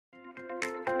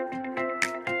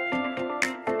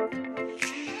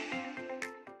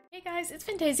guys, it's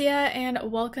Fantayzia and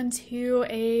welcome to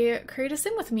a Create a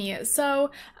Sim with me.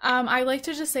 I like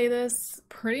to just say this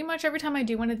pretty much every time I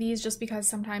do one of these just because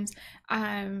sometimes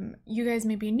you guys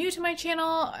may be new to my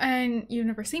channel and you've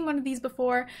never seen one of these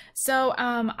before.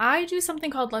 I do something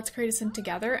called Let's Create a Sim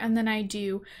Together, and then I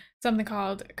do something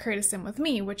called Create a Sim with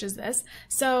Me, which is this.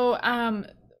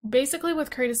 Basically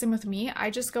with Create a Sim with Me, I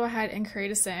just go ahead and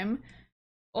create a sim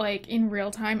like in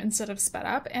real time instead of sped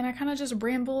up, and I kind of just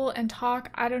ramble and talk.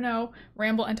 I don't know,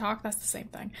 ramble and talk, that's the same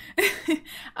thing.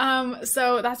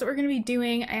 So that's what we're gonna be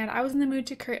doing, and I was in the mood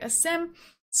to create a sim,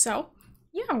 so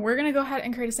yeah, we're gonna go ahead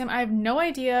and create a sim. I have no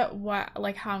idea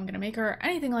how I'm gonna make her or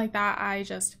anything like that.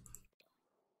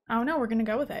 I don't know, we're gonna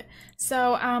go with it.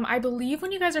 I believe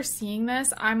when you guys are seeing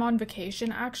this, I'm on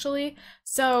vacation actually.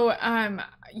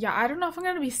 Yeah, I don't know if I'm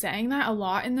gonna be saying that a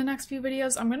lot in the next few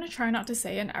videos. I'm gonna try not to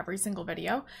say it in every single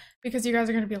video because you guys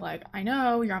are gonna be like, I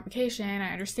know, you're on vacation,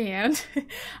 I understand.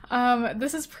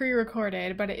 This is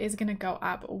pre-recorded, but it is gonna go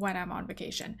up when I'm on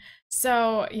vacation.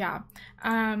 So yeah,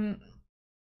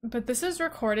 but this is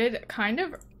recorded kind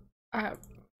of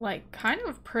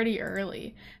pretty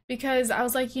early because I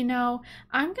was like, I'm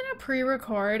gonna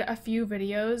pre-record a few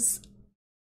videos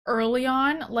early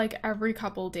on, like every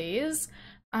couple days,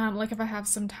 like if I have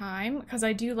some time, because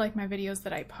I do like my videos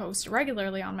that I post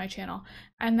regularly on my channel.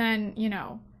 And then,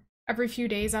 every few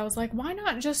days I was like, why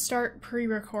not just start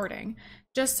pre-recording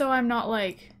just so I'm not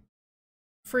like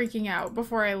freaking out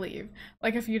before I leave,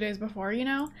 like a few days before,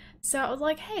 So I was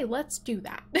like, hey, let's do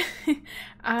that.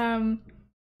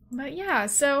 But yeah,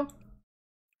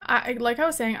 like I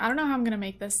was saying, I don't know how I'm gonna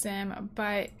make this sim,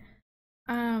 but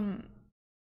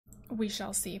we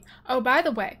shall see. Oh, by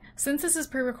the way, since this is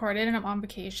pre-recorded and I'm on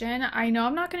vacation, I know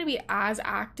I'm not gonna be as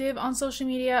active on social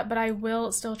media, but I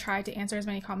will still try to answer as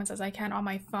many comments as I can on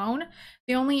my phone.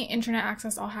 The only internet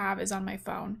access I'll have is on my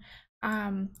phone.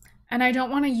 And I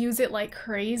don't want to use it like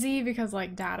crazy because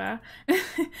like data,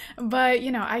 but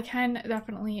I can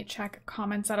definitely check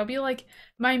comments. That'll be like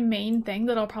my main thing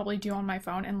that I'll probably do on my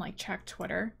phone, and like check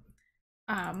Twitter.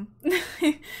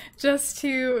 Just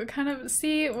to kind of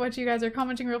see what you guys are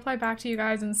commenting, reply back to you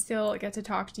guys, and still get to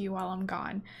talk to you while I'm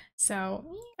gone. So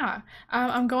yeah,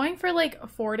 I'm going for like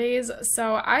 4 days,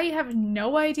 so I have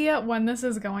no idea when this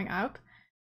is going up.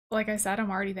 Like I said, I'm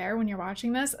already there when you're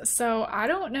watching this, so I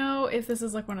don't know if this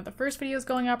is like one of the first videos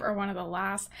going up or one of the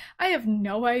last. I have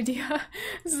no idea.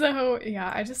 So yeah,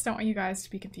 I just don't want you guys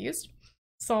to be confused.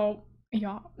 So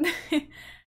yeah.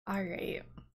 All right.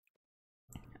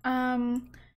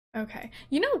 Okay.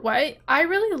 You know what? I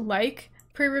really like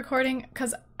pre-recording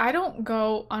because I don't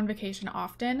go on vacation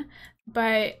often,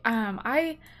 but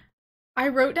I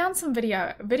wrote down some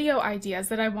video ideas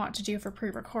that I want to do for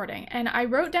pre-recording, and I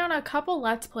wrote down a couple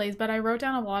Let's Plays, but I wrote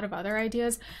down a lot of other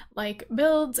ideas like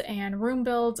builds and room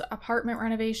builds, apartment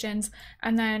renovations,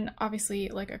 and then obviously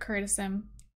like a Create a Sim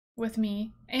with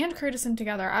me and Create a Sim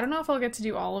together. I don't know if I'll get to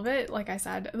do all of it. Like I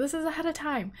said, this is ahead of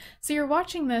time, so you're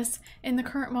watching this in the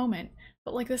current moment,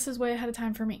 but like this is way ahead of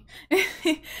time for me.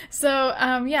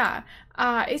 Yeah,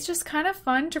 it's just kind of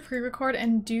fun to pre-record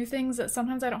and do things that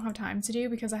sometimes I don't have time to do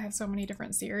because I have so many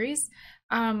different series.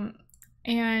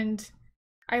 And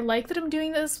I like that I'm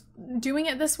doing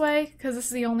it this way because this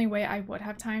is the only way I would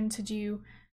have time to do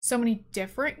so many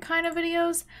different kind of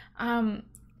videos.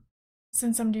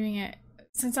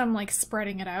 Since I'm like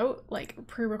spreading it out, like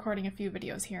pre-recording a few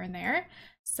videos here and there.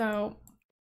 So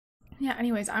yeah,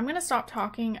 anyways, I'm gonna stop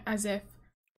talking as if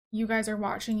you guys are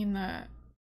watching in the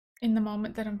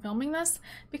moment that I'm filming this,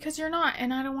 because you're not,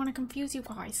 and I don't want to confuse you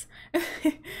guys.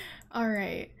 All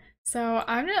right, so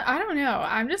I don't know,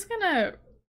 I'm just gonna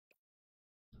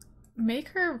make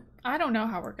her, I don't know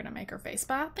how we're gonna make her face,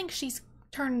 but I think she's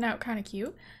turning out kind of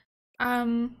cute.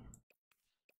 All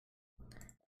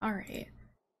right.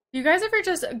 Do you guys ever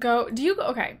just go,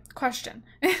 okay, question.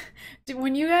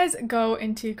 When you guys go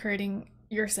into creating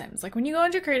your Sims, like when you go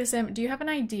into Create a Sim, do you have an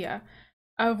idea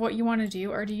of what you want to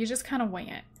do, or do you just kind of wing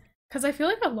it? Because I feel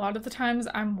like a lot of the times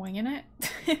I'm winging it.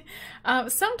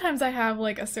 Sometimes I have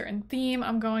like a certain theme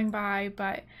I'm going by,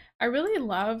 but I really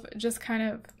love just kind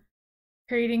of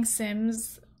creating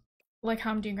Sims like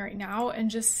how I'm doing right now and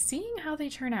just seeing how they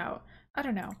turn out. I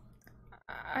don't know.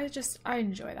 I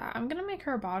enjoy that. I'm gonna make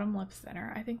her bottom lip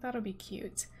thinner. I think that'll be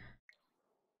cute.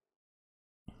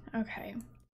 Okay.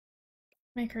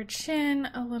 Make her chin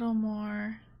a little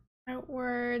more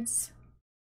outwards.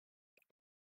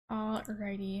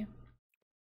 Alrighty.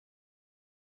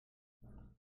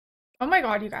 Oh my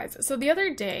god, you guys. So the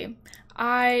other day,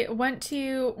 I went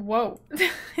to,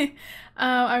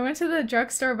 I went to the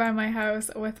drugstore by my house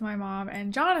with my mom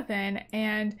and Jonathan,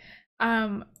 and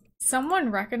someone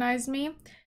recognized me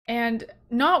and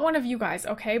not one of you guys,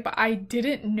 okay? But I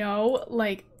didn't know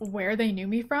like where they knew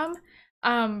me from.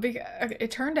 Because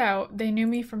it turned out they knew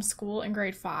me from school in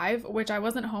grade 5, which I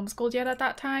wasn't homeschooled yet at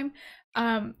that time.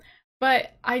 Um,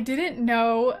 but I didn't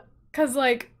know because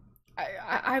like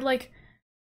I like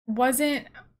wasn't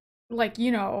like,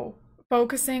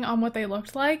 focusing on what they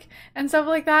looked like and stuff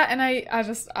like that. And I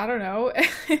just, I don't know.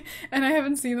 And I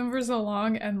haven't seen them for so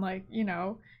long. And like,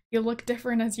 you look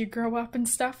different as you grow up and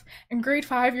stuff. In grade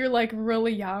 5, you're like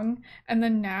really young. And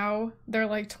then now they're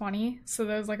like 20. So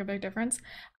there's like a big difference.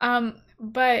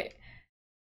 But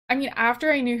I mean,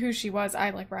 after I knew who she was, I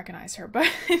like recognized her. But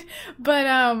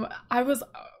I was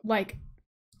like,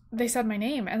 they said my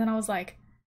name. And then I was like,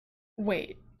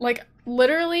 wait, like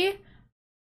literally,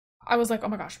 I was like, oh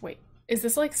my gosh, wait, is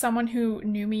this like someone who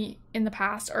knew me in the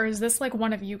past, or is this like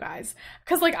one of you guys?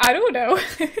 Because like I don't know.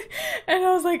 And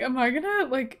I was like, am I gonna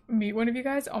like meet one of you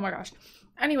guys? Oh my gosh.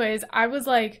 Anyways, I was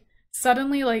like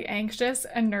suddenly like anxious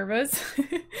and nervous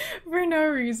for no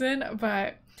reason,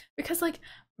 but because like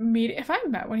if I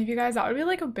met one of you guys, that would be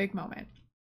like a big moment.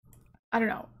 I don't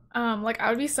know. Like I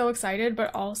would be so excited,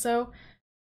 but also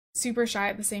super shy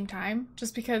at the same time,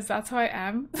 just because that's how I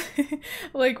am.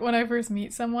 Like when I first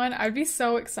meet someone, I'd be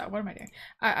so excited. What am I doing?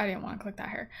 I didn't want to click that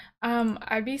hair.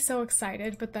 I'd be so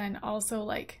excited, but then also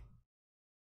like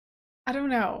I don't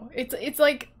know. It's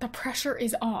like the pressure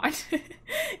is on.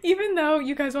 Even though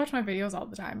you guys watch my videos all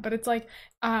the time, but it's like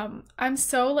I'm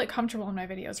so like comfortable in my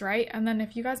videos, right? And then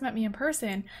if you guys met me in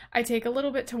person, I take a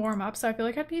little bit to warm up, so I feel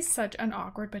like I'd be such an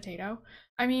awkward potato.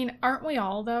 I mean, aren't we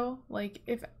all though? Like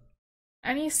if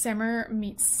any simmer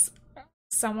meets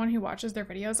someone who watches their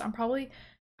videos,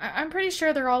 I'm pretty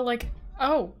sure they're all like,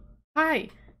 oh, hi.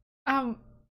 Um,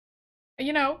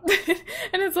 and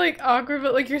it's like awkward,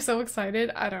 but like you're so excited.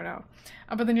 I don't know.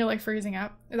 But then you're like freezing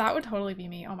up. That would totally be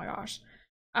me. Oh my gosh.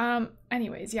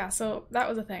 Anyways, yeah, so that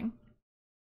was a thing.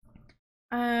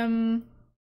 Um,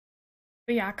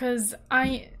 but yeah, because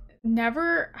I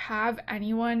never have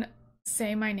anyone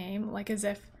say my name like as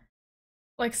if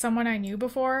like someone I knew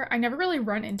before. I never really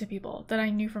run into people that I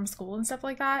knew from school and stuff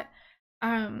like that.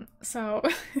 So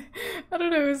I don't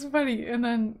know, it was funny. And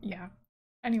then yeah.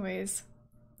 Anyways,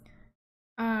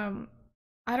 um,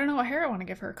 I don't know what hair I want to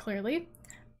give her, clearly.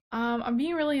 I'm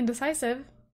being really indecisive.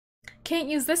 Can't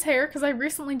use this hair because I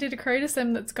recently did a create a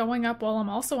sim that's going up while I'm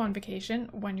also on vacation.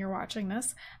 When you're watching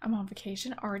this, I'm on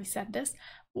vacation. Already said this.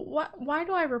 Why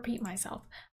do I repeat myself?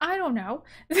 I don't know.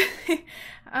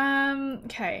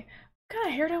 Okay. What kind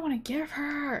of hair do I want to give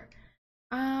her?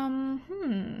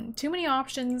 Too many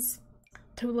options.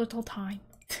 Too little time.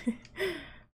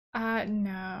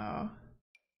 No.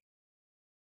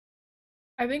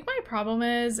 I think my problem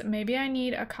is maybe I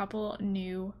need a couple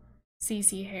new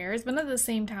CC hairs, but at the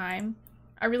same time,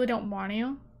 I really don't want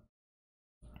to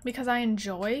because I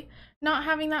enjoy not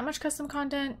having that much custom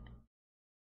content.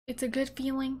 It's a good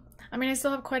feeling. I mean, I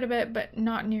still have quite a bit, but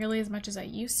not nearly as much as I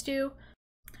used to.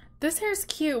 This hair's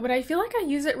cute, but I feel like I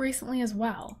used it recently as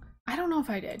well. I don't know if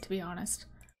I did, to be honest.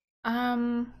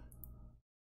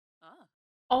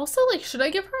 Also, like, should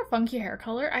I give her a funky hair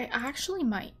color? I actually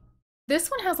might. This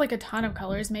one has like a ton of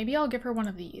colors. Maybe I'll give her one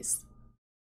of these.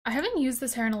 I haven't used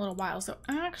this hair in a little while, so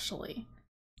actually,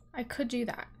 I could do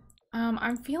that.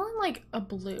 I'm feeling like a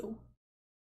blue.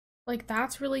 Like,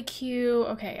 that's really cute.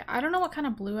 Okay, I don't know what kind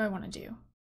of blue I want to do.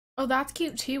 Oh, that's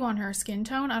cute too on her skin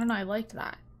tone. I don't know, I liked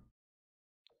that.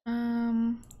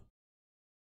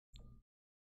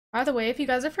 By the way, if you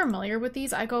guys are familiar with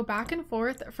these, I go back and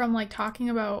forth from like talking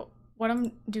about what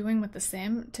I'm doing with the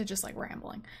sim to just like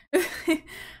rambling.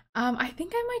 I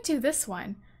think I might do this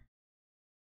one.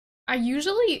 I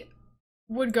usually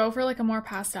would go for like a more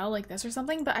pastel like this or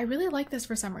something, but I really like this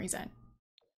for some reason.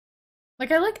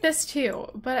 Like I like this too,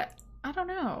 but I don't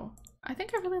know. I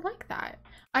think I really like that.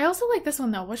 I also like this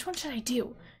one though. Which one should I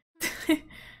do?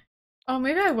 Oh,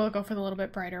 maybe I will go for the little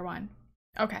bit brighter one.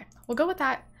 Okay, we'll go with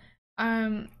that.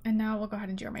 And now we'll go ahead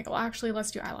and do our makeup. Actually,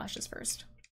 let's do eyelashes first.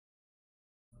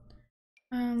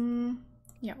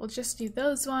 Yeah, we'll just do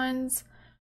those ones.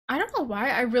 I don't know why.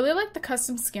 I really like the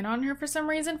custom skin on her for some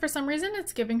reason. For some reason,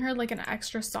 it's giving her like an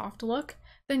extra soft look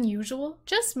than usual.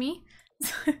 Just me.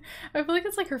 I feel like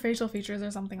it's like her facial features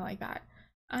or something like that.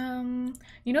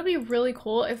 You know, it'd be really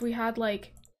cool if we had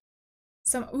like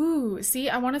some, ooh, see,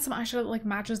 I wanted some eyeshadow that like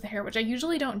matches the hair, which I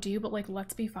usually don't do, but like,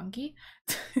 let's be funky.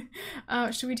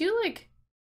 Should we do like,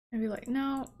 maybe like,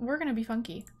 no, we're gonna be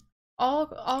funky. All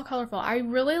colorful. I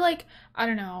really like, I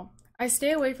don't know. I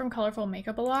stay away from colorful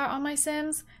makeup a lot on my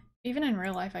Sims, even in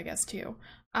real life, I guess too.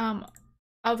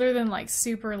 Other than like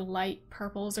super light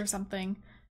purples or something.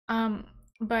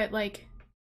 But like,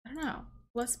 I don't know.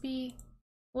 Let's be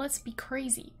Let's be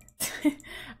crazy.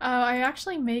 I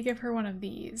actually may give her one of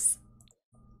these.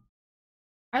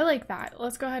 I like that.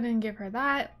 Let's go ahead and give her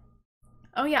that.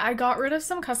 Oh yeah, I got rid of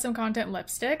some custom content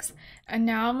lipsticks, and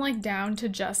now I'm like down to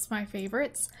just my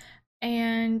favorites,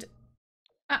 and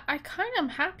I kind of am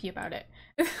happy about it.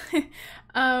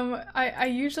 I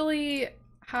usually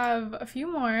have a few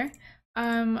more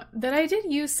that I did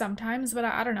use sometimes, but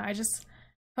I don't know, I just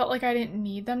felt like I didn't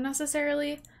need them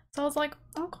necessarily. So I was like,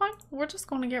 okay, we're just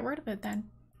going to get rid of it then.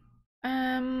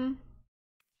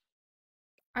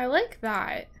 I like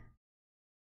that.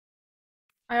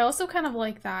 I also kind of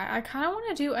like that. I kind of want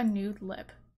to do a nude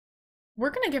lip.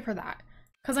 We're gonna give her that.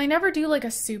 Because I never do like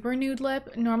a super nude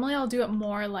lip. Normally I'll do it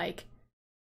more like,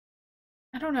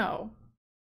 I don't know,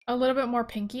 a little bit more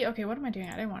pinky. Okay, what am I doing?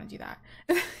 I didn't want to do that.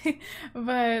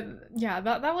 But yeah,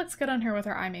 that looks good on her with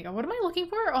her eye makeup. What am I looking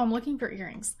for? Oh, I'm looking for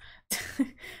earrings.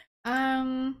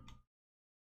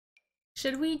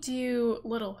 Should we do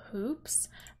little hoops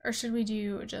or should we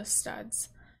do just studs?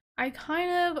 I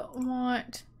kind of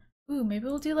want, ooh, maybe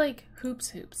we'll do like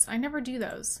hoops. I never do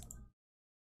those.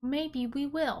 Maybe we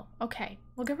will. Okay,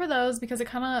 we'll give her those because it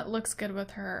kind of looks good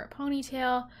with her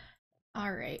ponytail.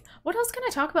 All right, what else can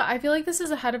I talk about? I feel like this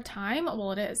is ahead of time.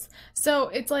 Well, it is. So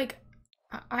it's like,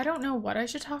 I don't know what I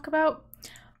should talk about.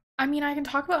 I mean, I can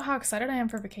talk about how excited I am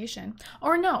for vacation.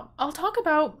 Or no, I'll talk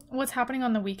about what's happening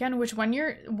on the weekend, which when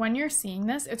you're seeing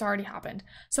this, it's already happened.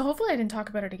 So hopefully I didn't talk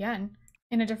about it again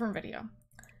in a different video.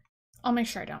 I'll make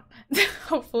sure I don't.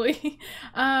 Hopefully.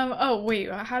 Oh wait,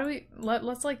 how do we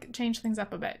let's like change things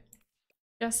up a bit.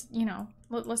 Just, you know,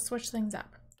 let's switch things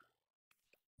up.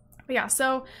 But yeah,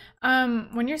 so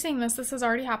when you're seeing this, this has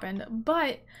already happened,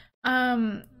 but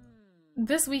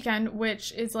this weekend,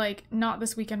 which is like not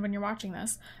this weekend when you're watching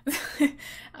this,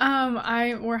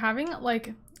 we're having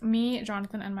like me,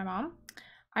 Jonathan, and my mom.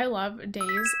 I love days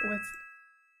with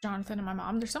Jonathan and my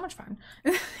mom. They're so much fun.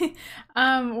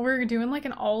 We're doing like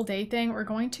an all day thing. We're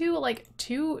going to like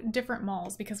 2 different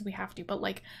malls because we have to, but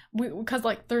like because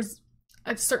like there's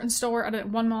a certain store at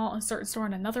one mall, a certain store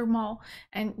in another mall,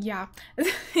 and yeah.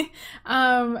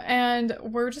 And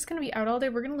we're just gonna be out all day.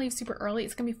 We're gonna leave super early.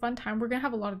 It's gonna be a fun time. We're gonna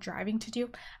have a lot of driving to do.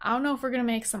 I don't know if we're gonna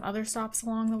make some other stops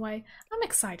along the way. I'm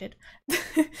excited.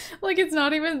 Like, it's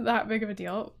not even that big of a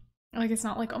deal. Like, it's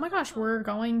not like, oh my gosh, we're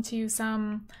going to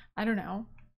some, I don't know,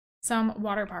 some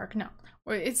water park. No,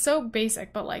 it's so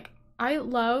basic, but like, I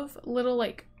love little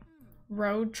like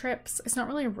road trips. It's not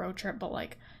really a road trip, but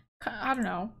like, I don't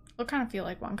know, it'll kind of feel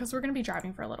like one because we're gonna be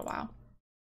driving for a little while.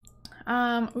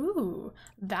 Ooh,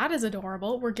 that is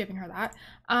adorable. We're giving her that.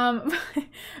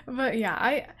 But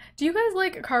yeah, do you guys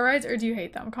like car rides or do you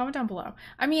hate them? Comment down below.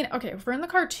 I mean, okay, if we're in the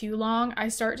car too long, I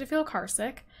start to feel car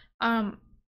sick.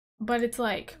 But it's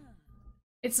like,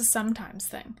 it's a sometimes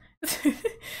thing.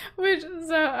 Which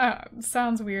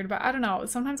sounds weird, but I don't know.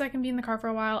 Sometimes I can be in the car for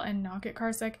a while and not get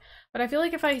car sick, but I feel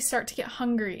like if I start to get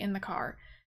hungry in the car,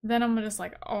 then I'm just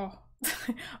like, oh,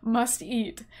 must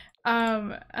eat.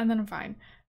 And then I'm fine.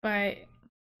 But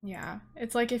yeah,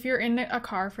 it's like if you're in a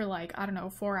car for like, I don't know,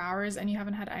 4 hours and you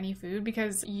haven't had any food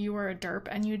because you were a derp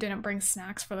and you didn't bring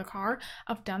snacks for the car.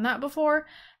 I've done that before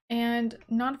and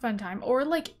not a fun time. Or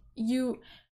like you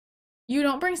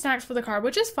don't bring snacks for the car,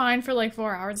 which is fine for like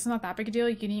 4 hours. It's not that big a deal.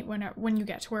 You can eat when you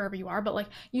get to wherever you are, but like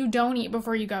you don't eat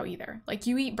before you go either. Like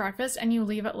you eat breakfast and you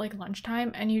leave at like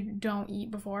lunchtime and you don't eat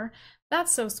before.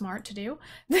 That's so smart to do.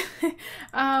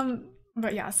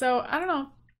 But yeah, so I don't know.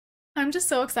 I'm just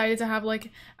so excited to have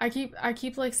like, I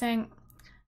keep like saying,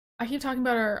 I keep talking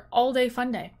about our all day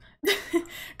fun day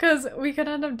because we could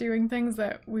end up doing things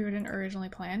that we didn't originally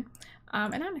plan.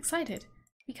 And I'm excited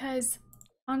because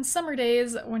on summer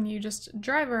days when you just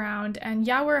drive around and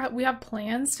yeah, we have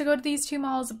plans to go to these 2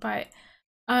 malls, but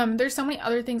there's so many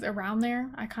other things around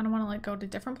there. I kind of want to like go to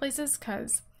different places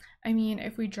because I mean,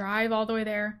 if we drive all the way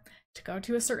there to go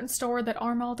to a certain store that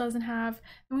our mall doesn't have,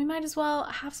 then we might as well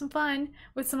have some fun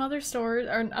with some other stores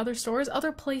or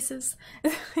other places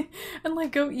and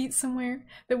like go eat somewhere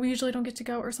that we usually don't get to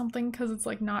go or something because it's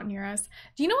like not near us.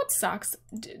 Do you know what sucks?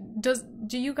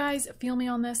 Do you guys feel me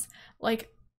on this?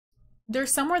 Like,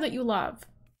 there's somewhere that you love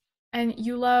and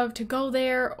you love to go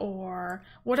there or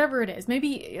whatever it is,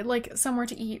 maybe like somewhere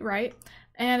to eat, right?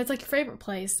 And it's like your favorite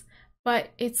place, but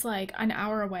it's like an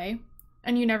hour away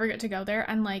and you never get to go there,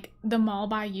 and like the mall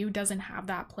by you doesn't have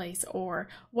that place or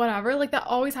whatever. Like that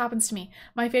always happens to me.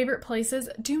 My favorite places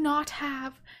do not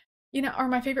have, you know, or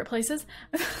my favorite places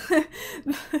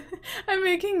I'm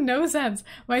making no sense.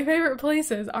 My favorite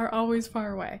places are always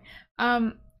far away.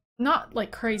 Not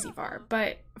like crazy far,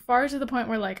 but far to the point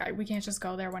where like we can't just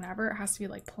go there whenever. It has to be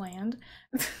like planned.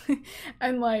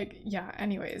 And like, yeah,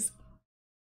 anyways.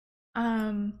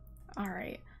 Um, all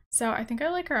right. So I think I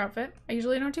like her outfit. I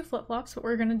usually don't do flip-flops, but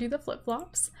we're gonna do the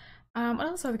flip-flops. What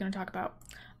else are we gonna talk about?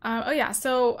 Oh yeah,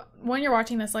 so when you're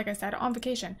watching this, like I said, on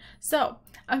vacation. So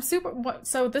I'm super,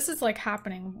 so this is like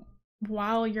happening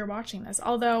while you're watching this.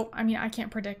 Although, I mean, I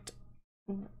can't predict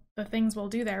the things we'll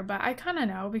do there, but I kind of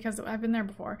know because I've been there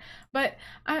before. But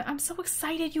I'm so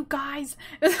excited, you guys.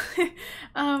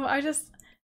 I just,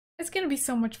 it's gonna be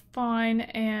so much fun,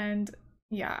 and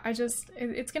yeah,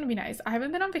 it's gonna be nice. I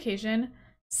haven't been on vacation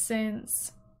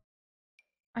since,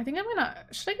 I think I'm gonna,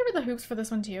 should I give her the hoops for this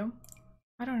one too?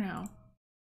 I don't know.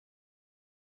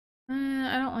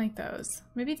 I don't like those.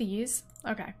 Maybe these?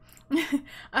 Okay.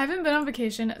 I haven't been on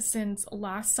vacation since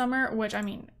last summer, which, I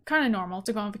mean, kind of normal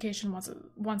to go on vacation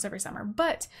once every summer,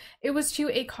 but it was to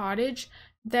a cottage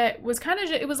that was kind of,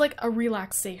 it was like a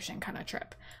relaxation kind of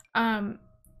trip. And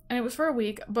it was for a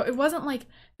week, but it wasn't like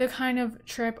the kind of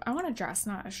trip, I want a dress,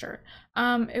 not a shirt.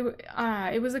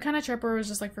 It was the kind of trip where it was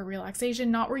just like for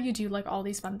relaxation, not where you do like all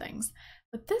these fun things.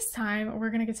 But this time we're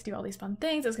gonna get to do all these fun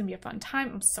things. It's gonna be a fun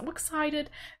time. I'm so excited.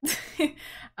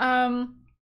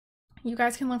 You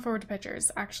guys can look forward to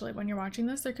pictures. Actually, when you're watching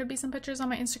this, there could be some pictures on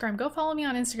my Instagram. Go follow me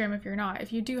on Instagram if you're not.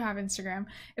 If you do have Instagram,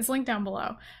 it's linked down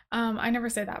below. I never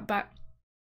say that, but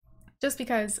just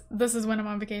because this is when I'm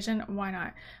on vacation, why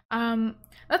not?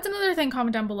 That's another thing,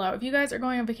 comment down below. If you guys are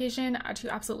going on vacation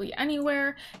to absolutely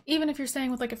anywhere, even if you're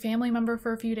staying with like a family member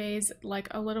for a few days, like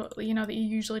a little, you know, that you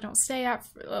usually don't stay at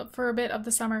for a bit of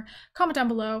the summer, comment down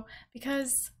below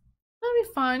because that'll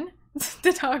be fun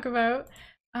to talk about.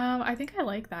 I think I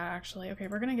like that actually. Okay,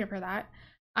 we're gonna give her that.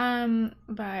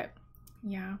 But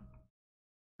yeah.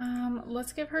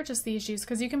 Let's give her just these shoes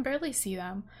because you can barely see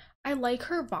them. I like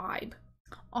her vibe.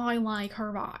 I like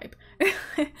her vibe.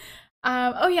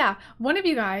 Oh yeah, one of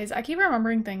you guys, I keep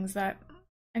remembering things that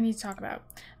I need to talk about.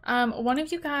 One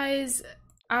of you guys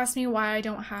asked me why I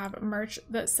don't have merch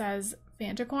that says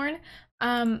Fantacorn.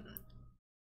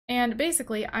 And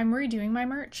basically I'm redoing my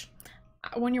merch.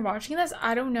 When you're watching this,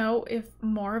 I don't know if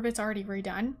more of it's already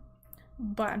redone,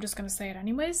 but I'm just gonna say it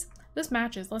anyways. This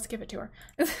matches, let's give it to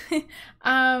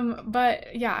her.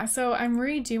 But yeah, so I'm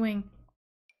redoing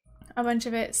a bunch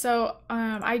of it. So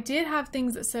I did have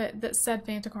things that said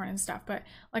Fantacorn and stuff, but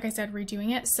like I said,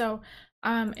 redoing it. So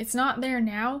it's not there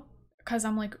now because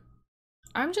I'm like,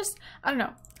 I don't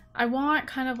know. I want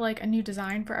kind of like a new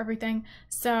design for everything.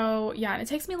 So yeah, and it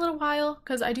takes me a little while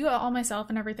because I do it all myself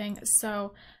and everything.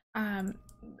 So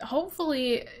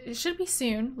hopefully it should be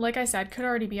soon. Like I said, could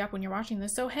already be up when you're watching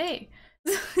this. So hey.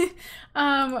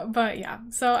 But yeah,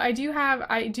 so I do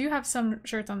have some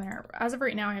shirts on there. As of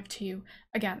right now I have 2.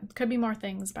 Again, could be more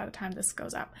things by the time this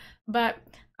goes up, but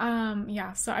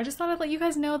yeah, so I just thought I'd let you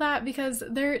guys know that because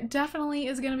there definitely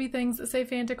is gonna be things that say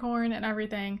Fantacorn and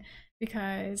everything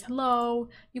because hello,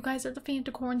 you guys are the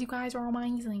Fantacorns, you guys are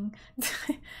amazing.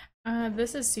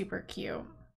 This is super cute.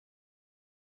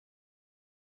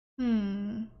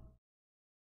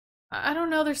 I don't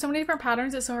know, there's so many different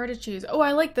patterns, it's so hard to choose. Oh,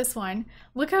 I like this one.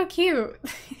 Look how cute.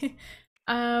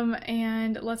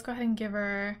 And let's go ahead and give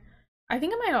her, I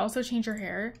think I might also change her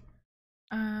hair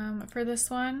for this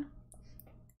one.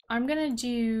 I'm gonna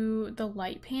do the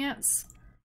light pants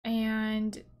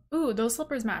and, ooh, those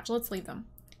slippers match. Let's leave them.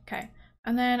 Okay.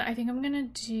 And then I think I'm gonna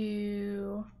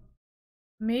do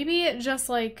maybe just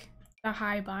like the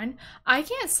high bun. I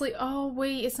can't sleep. Oh,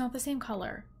 wait, it's not the same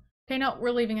color. Okay, no,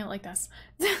 we're leaving it like this.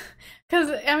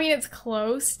 Because, I mean, it's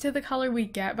close to the color we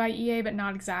get by EA, but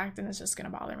not exact, and it's just gonna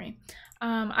bother me.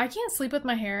 I can't sleep with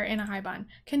my hair in a high bun.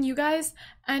 Can you guys?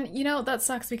 And, you know, that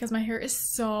sucks because my hair is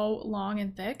so long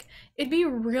and thick. It'd be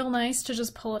real nice to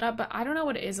just pull it up, but I don't know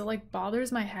what it is. It, like,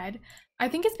 bothers my head. I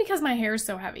think it's because my hair is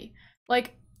so heavy.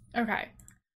 Like, okay.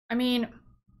 I mean,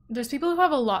 there's people who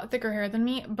have a lot thicker hair than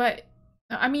me, but,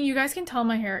 I mean, you guys can tell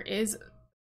my hair is,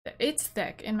 it's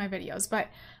thick in my videos, but,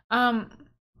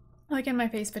 like in my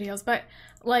face videos, but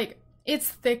like it's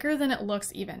thicker than it looks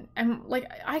even, and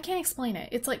like I can't explain it.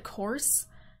 It's like coarse,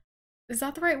 is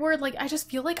that the right word? Like I just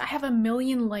feel like I have a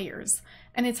million layers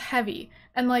and it's heavy.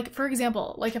 And like for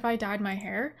example, like if I dyed my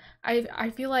hair, I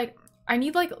feel like I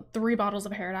need like 3 bottles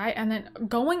of hair dye and then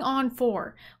going on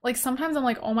 4. Like sometimes I'm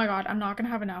like, oh my god, I'm not gonna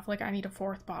have enough, like I need a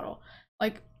 4th bottle.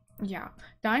 Like yeah,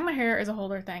 dyeing my hair is a whole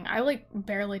other thing. I like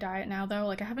barely dye it now though.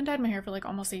 Like I haven't dyed my hair for like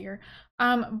almost a year.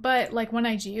 But like when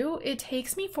I do, it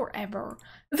takes me forever.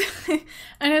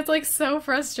 And it's like so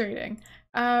frustrating.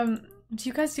 Do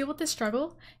you guys deal with this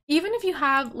struggle? Even if you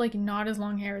have like not as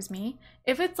long hair as me,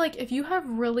 if it's like if you have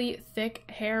really thick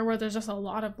hair where there's just a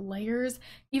lot of layers,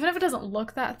 even if it doesn't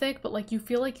look that thick, but like you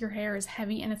feel like your hair is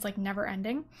heavy and it's like never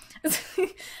ending.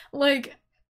 Like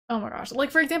Oh my gosh.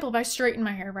 Like, for example, if I straighten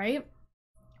my hair, right?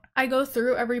 I go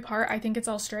through every part, I think it's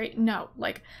all straight. No,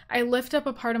 like I lift up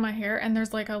a part of my hair and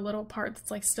there's like a little part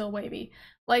that's like still wavy.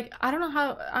 Like, I don't know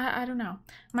how, I don't know.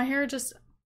 My hair just,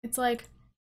 it's like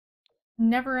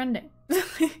never ending.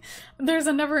 There's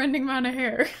a never ending amount of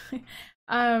hair.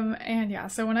 And yeah,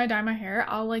 so when I dye my hair,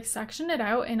 I'll like section it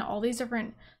out in all these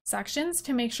different sections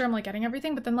to make sure I'm like getting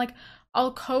everything, but then like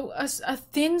I'll coat a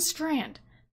thin strand,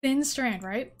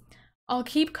 right? I'll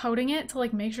keep coating it to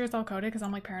like make sure it's all coated because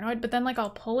I'm like paranoid, but then like I'll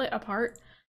pull it apart,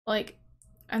 like,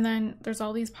 and then there's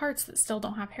all these parts that still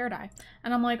don't have hair dye,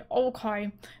 and I'm like,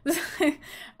 okay.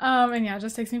 And yeah, it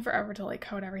just takes me forever to like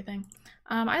coat everything.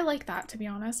 I like that, to be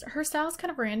honest. Her style's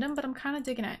kind of random, but I'm kind of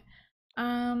digging it.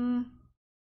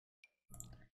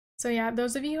 So yeah,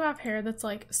 those of you who have hair that's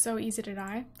like so easy to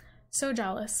dye, so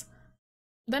jealous.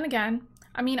 Then again,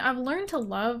 I mean, I've learned to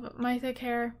love my thick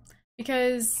hair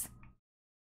because,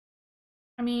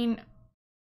 I mean,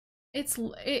 it's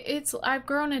I've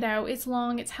grown it out. It's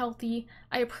long, it's healthy.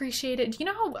 I appreciate it. Do you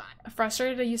know how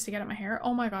frustrated I used to get at my hair?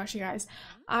 Oh my gosh, you guys.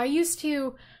 I used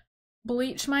to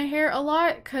bleach my hair a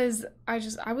lot because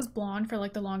I was blonde for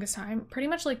like the longest time, pretty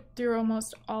much like through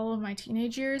almost all of my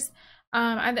teenage years.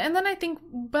 And then I think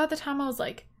by the time I was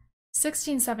like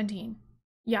 16, 17,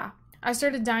 yeah, I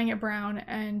started dyeing it brown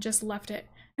and just left it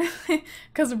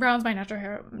because brown's my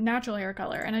natural hair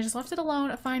color, and I just left it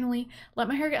alone. Finally let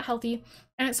my hair get healthy.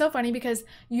 And it's so funny because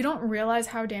you don't realize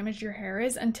how damaged your hair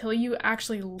is until you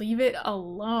actually leave it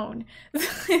alone.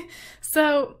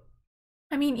 So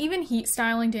I mean, even heat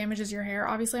styling damages your hair.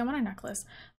 Obviously I want a necklace,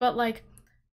 but like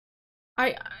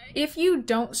if you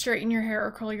don't straighten your hair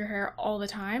or curl your hair all the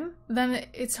time, then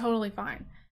it's totally fine.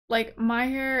 Like my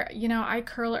hair, you know, I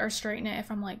curl it or straighten it if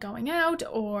I'm like going out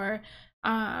or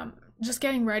just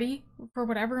getting ready for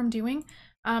whatever I'm doing.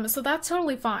 So that's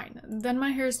totally fine. Then my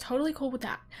hair is totally cool with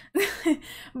that.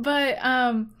 But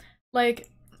like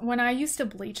when I used to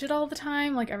bleach it all the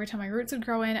time, like every time my roots would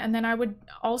grow in, and then I would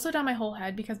also dye my whole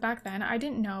head because back then I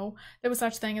didn't know there was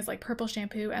such thing as like purple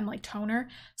shampoo and like toner.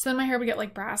 So then my hair would get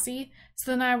like brassy.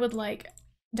 So then I would like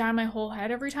dye my whole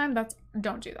head every time.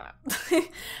 Don't do that.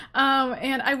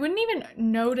 And I wouldn't even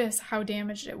notice how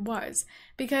damaged it was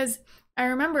because I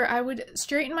remember I would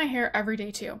straighten my hair every day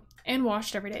too and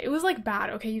wash it every day. It was like bad.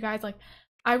 Okay, you guys, like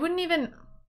I wouldn't even,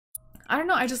 I don't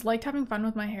know. I just liked having fun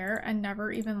with my hair and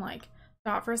never even like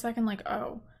thought for a second like,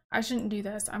 oh, I shouldn't do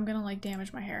this, I'm gonna like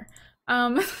damage my hair.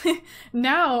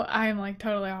 Now I'm like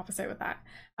totally opposite with that.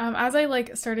 As I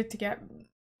like started to get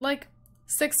like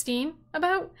 16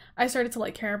 about, I started to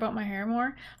like care about my hair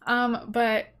more.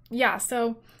 But yeah,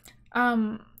 so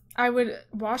I would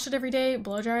wash it every day,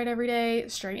 blow dry it every day,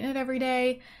 straighten it every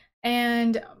day,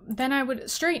 and then I would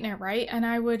straighten it, right? And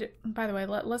I would, by the way,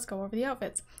 let's go over the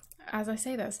outfits as I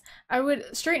say this. I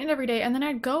would straighten it every day, and then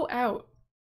I'd go out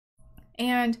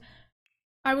and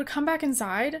I would come back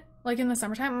inside, like in the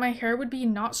summertime, my hair would be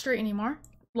not straight anymore.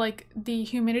 Like the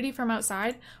humidity from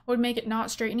outside would make it not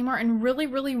straight anymore and really,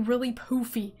 really, really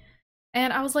poofy.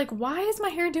 And I was like, why is my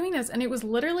hair doing this? And it was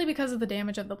literally because of the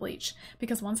damage of the bleach.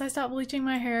 Because once I stopped bleaching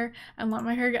my hair and let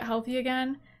my hair get healthy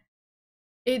again,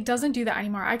 it doesn't do that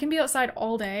anymore. I can be outside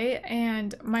all day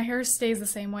and my hair stays the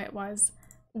same way it was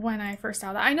when I first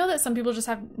styled it. I know that some people just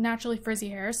have naturally frizzy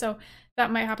hair, so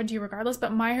that might happen to you regardless,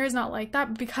 but my hair is not like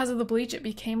that. Because of the bleach, it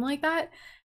became like that.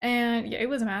 And yeah, it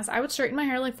was a mess. I would straighten my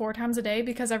hair like 4 times a day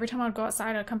because every time I'd go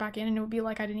outside, I'd come back in and it would be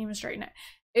like I didn't even straighten it.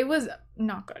 It was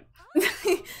not good.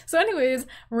 So anyways,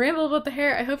 ramble about the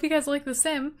hair. I hope you guys like the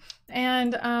sim.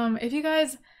 And if you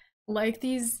guys like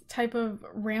these type of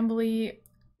rambly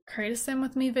create a sim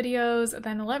with me videos,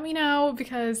 then let me know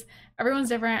because everyone's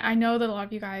different. I know that a lot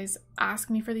of you guys ask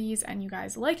me for these and you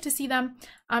guys like to see them.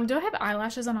 Do I have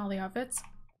eyelashes on all the outfits?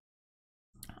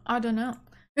 I don't know.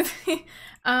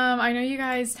 I know you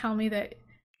guys tell me that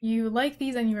you like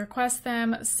these and you request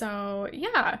them, so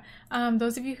yeah.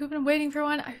 Those of you who've been waiting for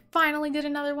one, I finally did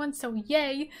another one, so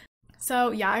yay.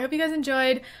 So yeah, I hope you guys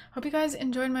enjoyed. Hope you guys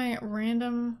enjoyed my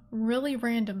random, really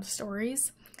random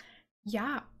stories.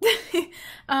 Yeah.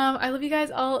 I love you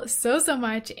guys all so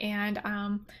much, and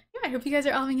yeah, I hope you guys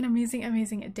are all having an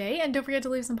amazing day, and don't forget to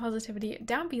leave some positivity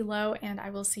down below, and I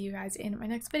will see you guys in my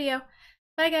next video.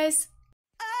 Bye guys.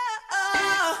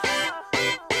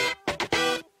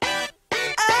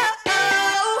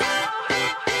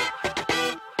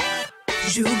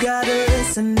 You gotta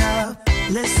listen up,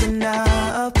 listen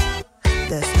up.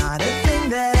 There's not a thing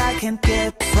that I can't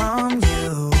get from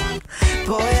you.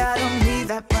 Boy, I don't need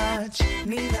that much,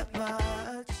 need that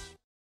much.